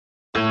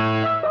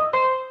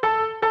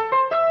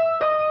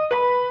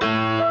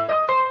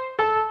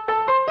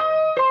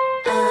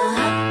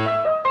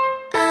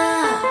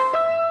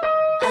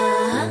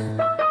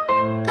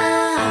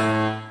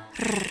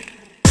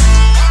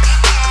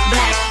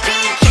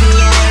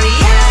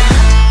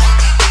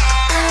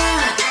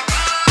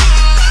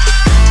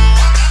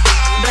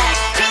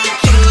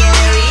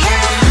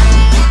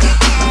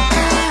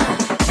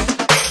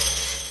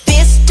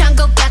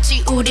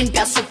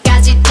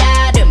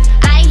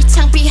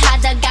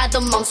나도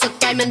멍석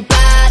깔면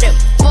발음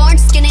Born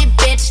skinny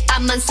bitch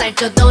앞만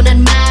살쪄도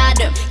난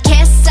마름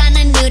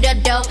계산은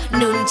느려도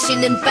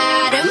눈치는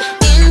빠름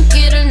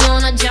인기를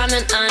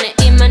논하자면 안에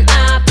입만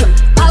아픔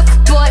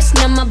Puff boys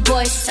난 my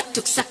boys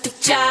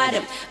싹둑싹둑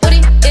자름 우리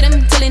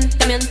이름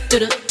들린다면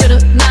뚜루뚜루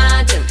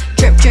맞음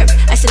Drip drip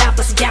I said I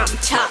bust it down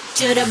top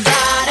to the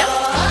bottom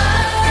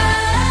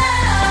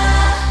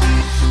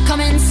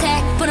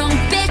검은색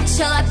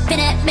분홍빛 all up in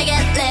it make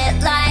it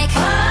lit like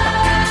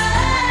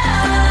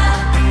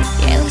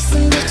Yeah we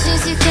some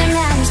bitches you can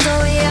manage 또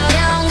이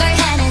어려운 걸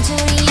해내줘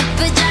우리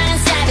예쁘장한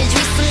savage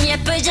we some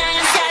예쁘장한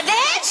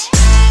savage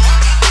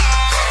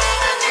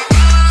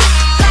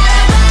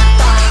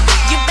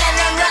You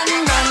better run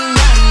run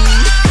run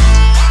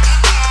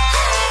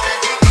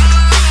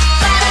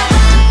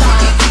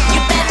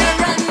You better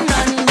run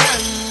run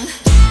run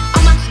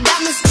All my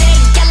diamonds stay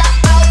yellow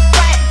oh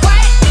bright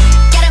bright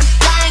Get 'em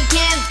blind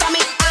can't find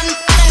me I'm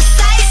out of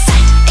sight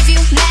If you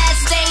mad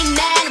stay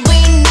mad we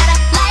not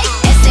alike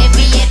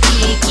S-A-V-A-D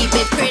keep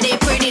it pretty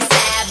pretty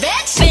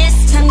savage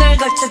비슷한 걸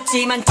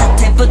걸쳤지만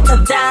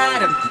자태부터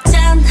다름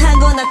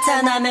짠하고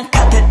나타나면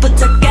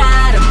카펫부터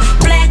가름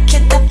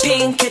블랙했다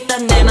핑크했다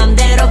내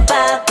맘대로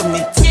바꿈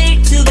네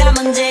질투가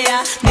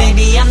문제야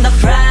Maybe I'm the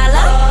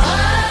problem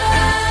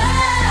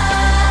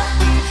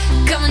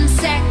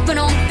검은색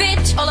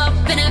분홍빛 all up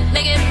in it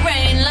make it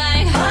rain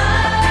like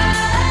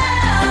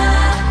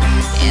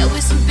Yeah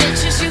with some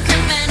bitches you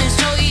can manage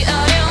또 이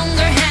어려운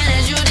걸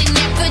해내줘 우린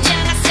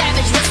예쁘장한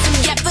savage with some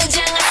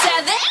예쁘장한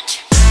savage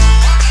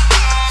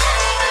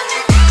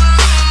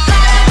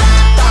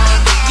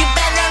You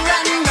better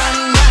run run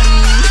run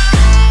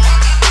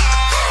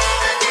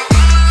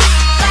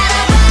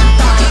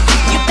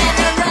You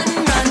better run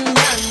run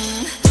run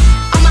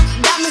All my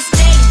diamonds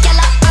stay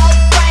yellow oh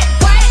bright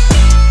bright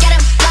Get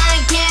 'em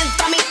blind can't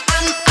find me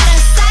I'm out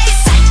of sight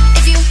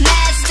If you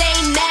mad stay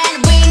mad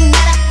we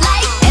not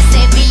alike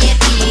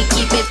S-A-V-A-D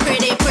keep it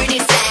pretty pretty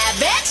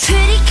savage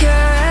Pretty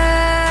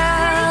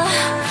girl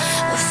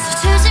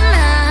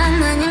웃어주지만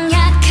마냥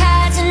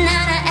약하진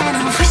않아 And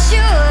I wish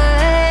you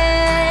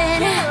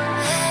would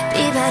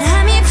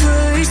비바람이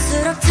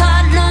불수록 더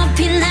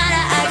높이 날아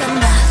I got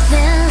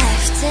nothing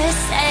left to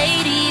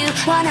say to you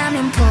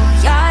원하면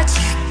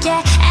보여줄게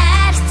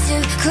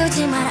attitude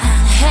굳이 말 안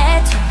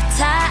해도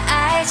다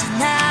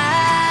알잖아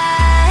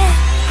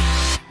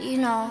You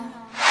know